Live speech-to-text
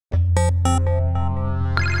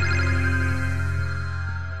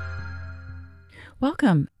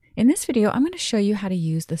Welcome. In this video, I'm going to show you how to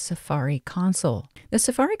use the Safari console. The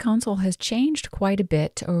Safari console has changed quite a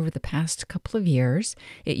bit over the past couple of years.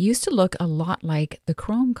 It used to look a lot like the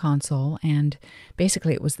Chrome console, and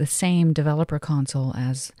basically it was the same developer console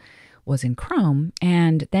as was in Chrome,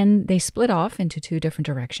 and then they split off into two different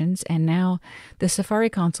directions, and now the Safari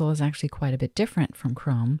console is actually quite a bit different from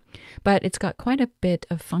Chrome, but it's got quite a bit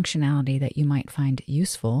of functionality that you might find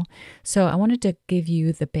useful. So I wanted to give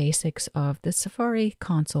you the basics of the Safari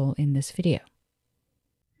console in this video.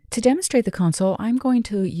 To demonstrate the console, I'm going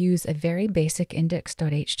to use a very basic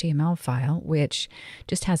index.html file, which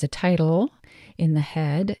just has a title in the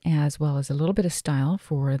head as well as a little bit of style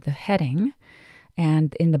for the heading.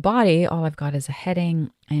 And in the body, all I've got is a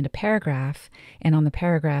heading and a paragraph. And on the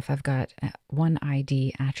paragraph, I've got one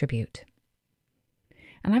ID attribute.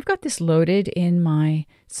 And I've got this loaded in my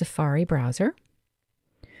Safari browser.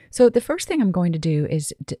 So the first thing I'm going to do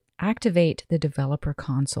is to activate the developer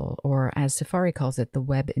console, or as Safari calls it, the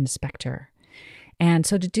web inspector. And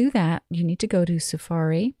so to do that, you need to go to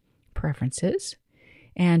Safari Preferences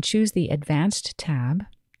and choose the Advanced tab.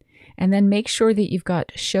 And then make sure that you've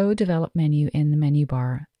got Show Develop menu in the menu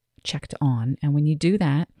bar checked on. And when you do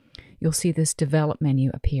that, you'll see this Develop menu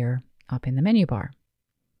appear up in the menu bar.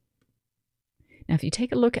 Now, if you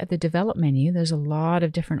take a look at the Develop menu, there's a lot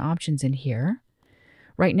of different options in here.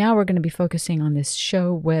 Right now, we're going to be focusing on this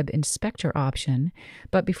Show Web Inspector option.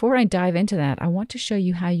 But before I dive into that, I want to show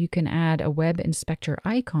you how you can add a Web Inspector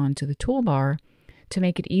icon to the toolbar to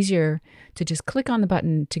make it easier to just click on the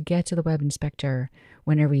button to get to the web inspector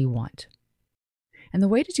whenever you want. And the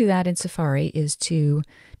way to do that in Safari is to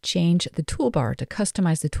change the toolbar, to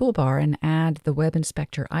customize the toolbar and add the web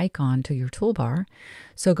inspector icon to your toolbar.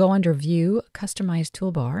 So go under View, Customize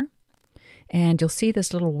Toolbar, and you'll see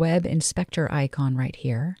this little web inspector icon right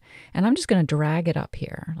here. And I'm just going to drag it up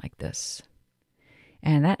here like this.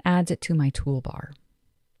 And that adds it to my toolbar.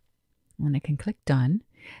 And I can click Done.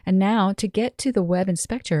 And now to get to the web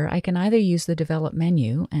inspector, I can either use the Develop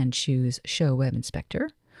menu and choose Show Web Inspector,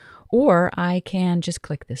 or I can just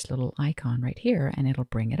click this little icon right here and it'll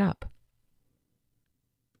bring it up.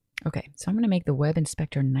 Okay, so I'm going to make the web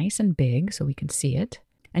inspector nice and big so we can see it.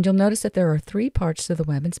 And you'll notice that there are three parts to the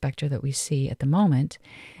web inspector that we see at the moment.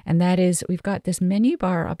 And that is, we've got this menu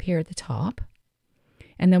bar up here at the top,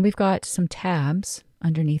 and then we've got some tabs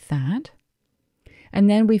underneath that. And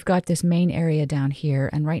then we've got this main area down here,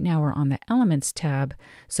 and right now we're on the Elements tab,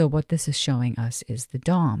 so what this is showing us is the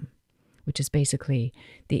DOM, which is basically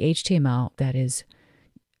the HTML that is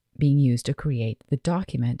being used to create the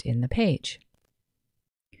document in the page.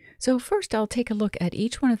 So first I'll take a look at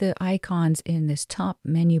each one of the icons in this top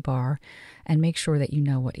menu bar and make sure that you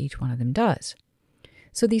know what each one of them does.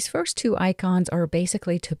 So these first two icons are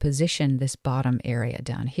basically to position this bottom area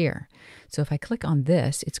down here. So if I click on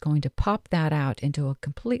this, it's going to pop that out into a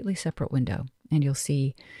completely separate window. And you'll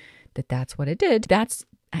see that that's what it did. That's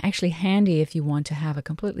actually handy if you want to have a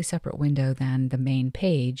completely separate window than the main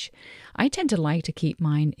page. I tend to like to keep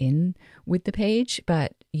mine in with the page,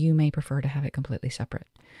 but you may prefer to have it completely separate.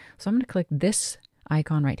 So I'm going to click this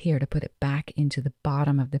icon right here to put it back into the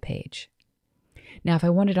bottom of the page. Now, if I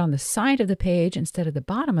want it on the side of the page instead of the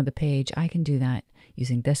bottom of the page, I can do that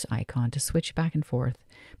using this icon to switch back and forth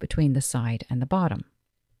between the side and the bottom.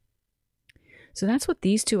 So that's what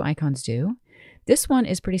these two icons do. This one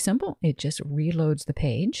is pretty simple. It just reloads the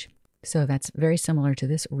page. So that's very similar to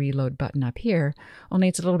this reload button up here, only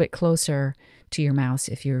it's a little bit closer to your mouse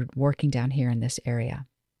if you're working down here in this area.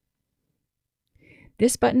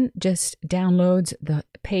 This button just downloads the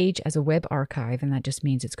page as a web archive, and that just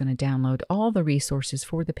means it's going to download all the resources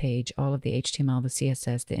for the page, all of the HTML, the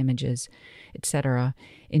CSS, the images, etc.,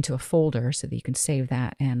 into a folder so that you can save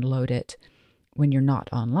that and load it when you're not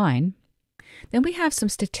online. Then we have some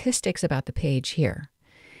statistics about the page here.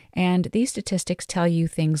 And these statistics tell you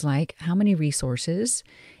things like how many resources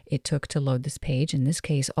it took to load this page. In this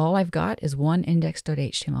case, all I've got is one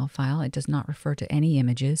index.html file. It does not refer to any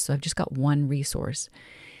images, so I've just got one resource.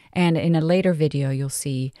 And in a later video, you'll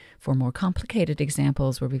see for more complicated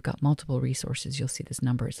examples where we've got multiple resources, you'll see this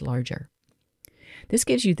number is larger. This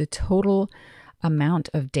gives you the total amount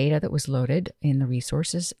of data that was loaded in the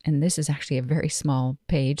resources, and this is actually a very small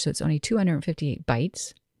page, so it's only 258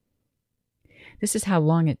 bytes. This is how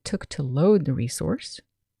long it took to load the resource.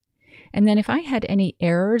 And then if I had any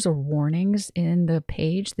errors or warnings in the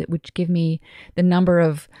page, that would give me the number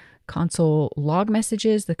of console log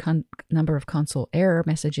messages, the number of console error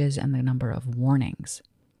messages, and the number of warnings.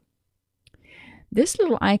 This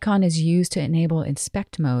little icon is used to enable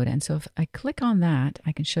inspect mode. And so if I click on that,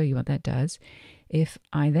 I can show you what that does. If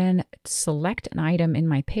I then select an item in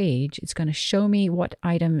my page, it's going to show me what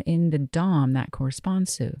item in the DOM that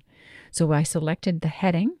corresponds to. So I selected the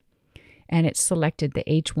heading, and it selected the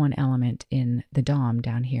H1 element in the DOM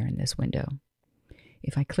down here in this window.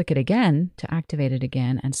 If I click it again to activate it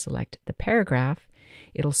again and select the paragraph,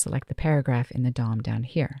 it'll select the paragraph in the DOM down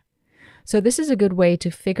here. So this is a good way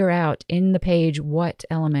to figure out in the page what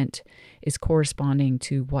element is corresponding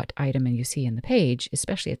to what item you see in the page,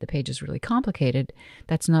 especially if the page is really complicated.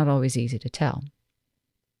 That's not always easy to tell.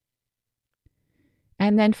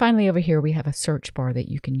 And then finally over here we have a search bar that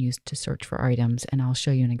you can use to search for items, and I'll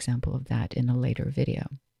show you an example of that in a later video.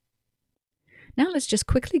 Now let's just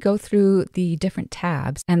quickly go through the different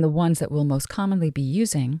tabs and the ones that we'll most commonly be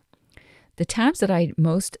using. The tabs that I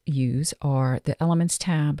most use are the Elements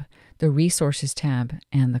tab, the Resources tab,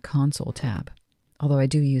 and the Console tab, although I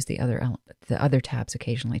do use the other tabs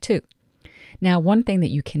occasionally too. Now, one thing that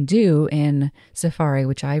you can do in Safari,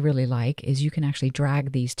 which I really like, is you can actually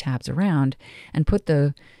drag these tabs around and put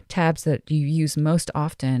the tabs that you use most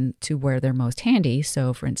often to where they're most handy.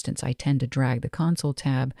 So, for instance, I tend to drag the Console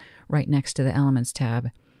tab right next to the Elements tab,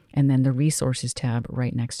 and then the Resources tab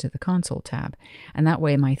right next to the Console tab. And that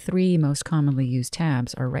way my 3 most commonly used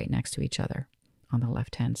tabs are right next to each other on the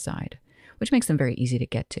left-hand side, which makes them very easy to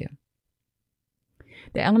get to.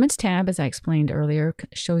 The Elements tab, as I explained earlier,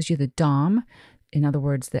 shows you the DOM, in other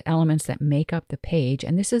words, the elements that make up the page.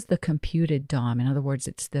 And this is the computed DOM. In other words,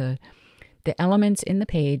 it's the elements in the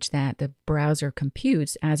page that the browser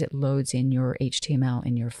computes as it loads in your HTML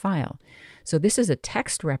in your file. So this is a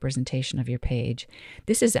text representation of your page.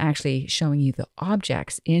 This is actually showing you the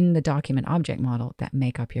objects in the document object model that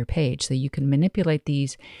make up your page. So you can manipulate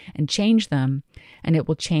these and change them, and it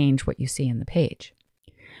will change what you see in the page.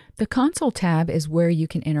 The Console tab is where you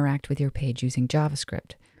can interact with your page using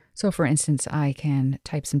JavaScript. So for instance, I can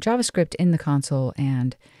type some JavaScript in the console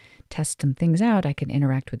and test some things out. I can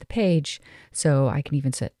interact with the page. So I can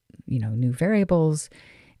even set, new variables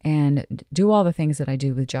and do all the things that I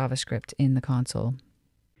do with JavaScript in the console.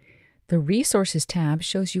 The Resources tab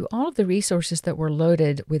shows you all of the resources that were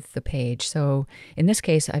loaded with the page. So in this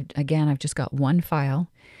case, I've just got one file.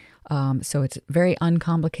 So it's a very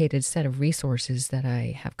uncomplicated set of resources that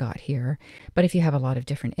I have got here. But if you have a lot of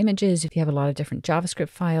different images, if you have a lot of different JavaScript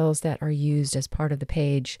files that are used as part of the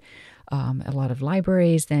page, a lot of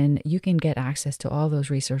libraries, then you can get access to all those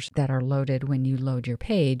resources that are loaded when you load your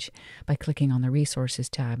page by clicking on the Resources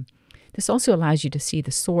tab. This also allows you to see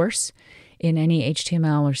the source in any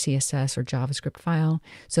HTML or CSS or JavaScript file.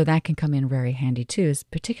 So that can come in very handy too,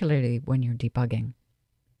 particularly when you're debugging.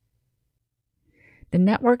 The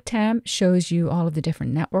Network tab shows you all of the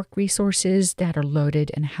different network resources that are loaded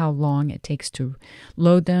and how long it takes to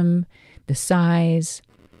load them, the size,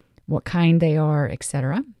 what kind they are,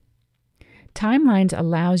 etc. Timelines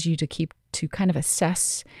allows you to kind of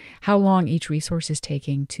assess how long each resource is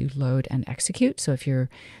taking to load and execute. So if you've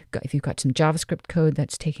got some JavaScript code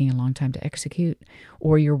that's taking a long time to execute,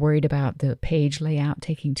 or you're worried about the page layout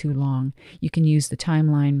taking too long, you can use the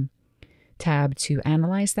Timeline tab to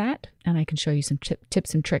analyze that, and I can show you some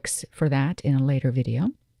tips and tricks for that in a later video.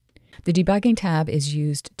 The Debugging tab is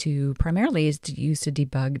primarily used to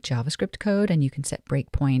debug JavaScript code, and you can set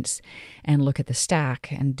breakpoints and look at the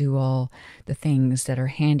stack and do all the things that are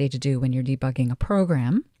handy to do when you're debugging a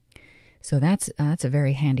program. So that's a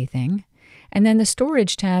very handy thing. And then the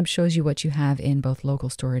Storage tab shows you what you have in both local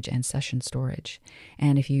storage and session storage.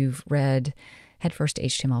 And if you've read Headfirst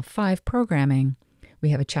HTML5 programming, we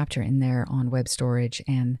have a chapter in there on web storage,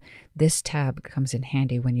 and this tab comes in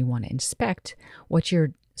handy when you want to inspect what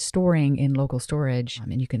you're storing in local storage,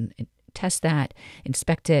 and you can test that,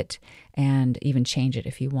 inspect it, and even change it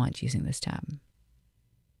if you want using this tab.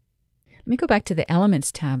 Let me go back to the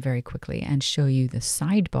Elements tab very quickly and show you the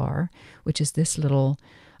sidebar, which is this little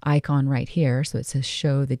icon right here. So it says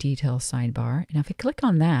Show the Details sidebar. And if I click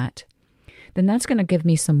on that, then that's going to give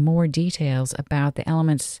me some more details about the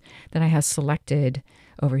elements that I have selected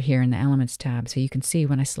over here in the Elements tab. So you can see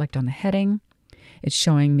when I select on the heading, it's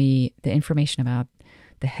showing me the information about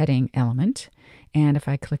the heading element. And if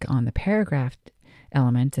I click on the paragraph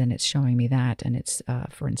element, then it's showing me that. And it's,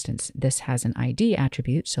 for instance, this has an ID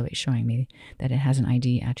attribute. So it's showing me that it has an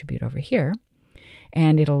ID attribute over here.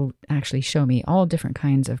 And it'll actually show me all different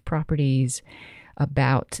kinds of properties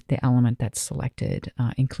about the element that's selected,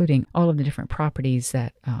 including all of the different properties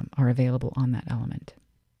that are available on that element.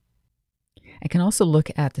 I can also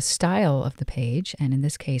look at the style of the page, and in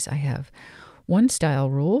this case I have one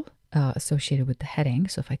style rule associated with the heading.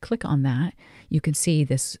 So if I click on that, you can see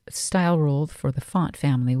this style rule for the font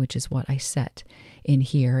family, which is what I set in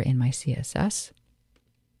here in my CSS.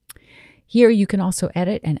 Here you can also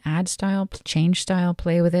edit and add style, change style,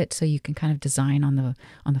 play with it, so you can kind of design on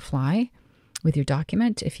the fly with your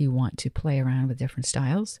document if you want to play around with different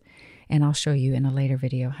styles. And I'll show you in a later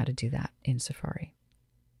video how to do that in Safari.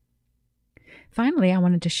 Finally, I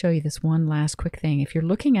wanted to show you this one last quick thing. If you're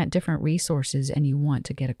looking at different resources and you want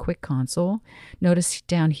to get a quick console, notice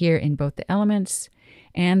down here in both the Elements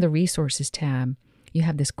and the Resources tab, you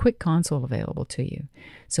have this quick console available to you.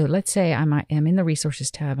 So let's say I'm in the Resources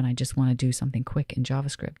tab and I just want to do something quick in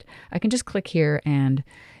JavaScript. I can just click here and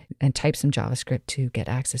type some JavaScript to get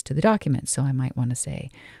access to the document. So I might want to say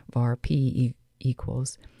var p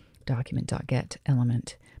equals document.get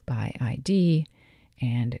element by ID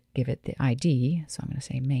and give it the ID. So I'm going to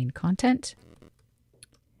say main content.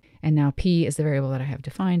 And now P is the variable that I have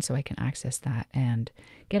defined, so I can access that and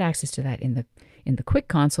get access to that in the quick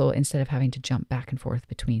console instead of having to jump back and forth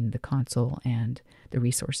between the console and the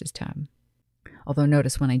Resources tab. Although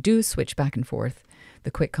notice when I do switch back and forth,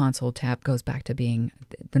 the quick console tab goes back to being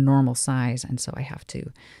the normal size, and so I have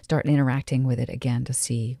to start interacting with it again to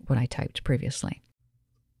see what I typed previously.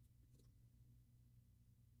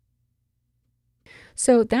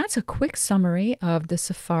 So that's a quick summary of the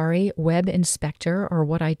Safari Web Inspector, or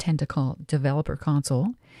what I tend to call Developer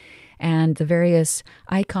Console, and the various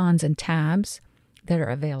icons and tabs that are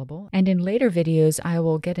available. And in later videos, I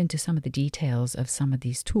will get into some of the details of some of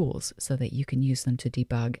these tools so that you can use them to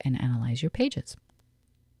debug and analyze your pages.